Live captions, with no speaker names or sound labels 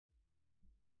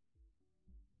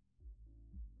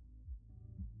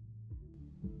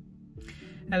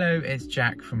Hello, it's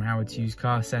Jack from Howard's Used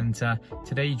Car Centre.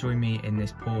 Today you join me in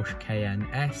this Porsche Cayenne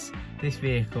S. This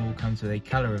vehicle comes with a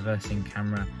colour reversing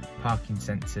camera, parking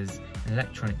sensors, an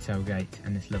electronic tailgate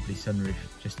and this lovely sunroof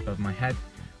just above my head.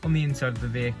 On the inside of the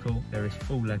vehicle there is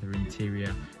full leather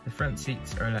interior. The front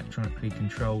seats are electronically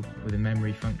controlled with a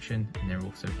memory function and they're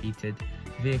also heated.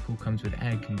 The vehicle comes with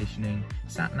air conditioning,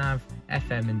 sat-nav,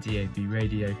 FM and DAB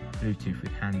radio, Bluetooth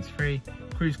with hands-free,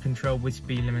 cruise control with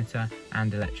speed limiter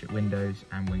and electric windows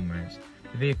and wing mirrors.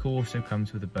 The vehicle also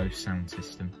comes with a Bose sound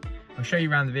system. I'll show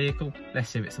you around the vehicle, let's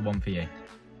see if it's the one for you.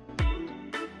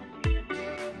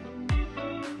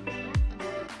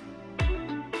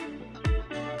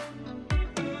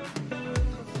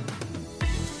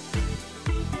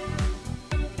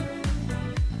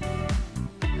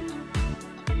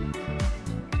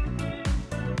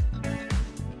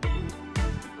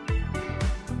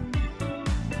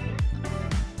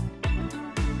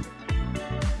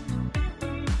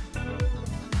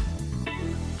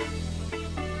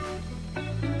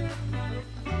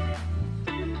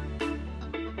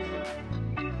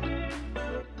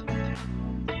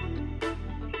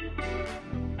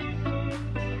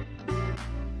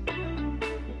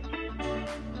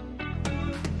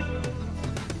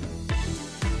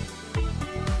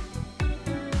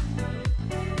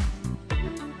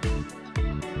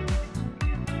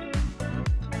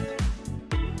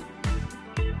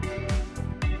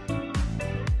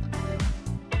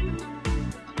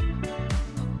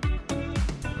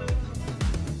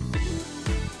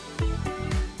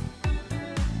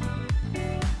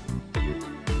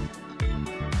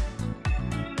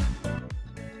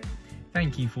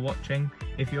 Thank you for watching.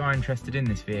 If you are interested in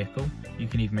this vehicle, you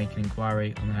can either make an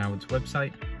inquiry on the Howard's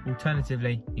website,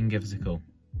 alternatively you can give us a call.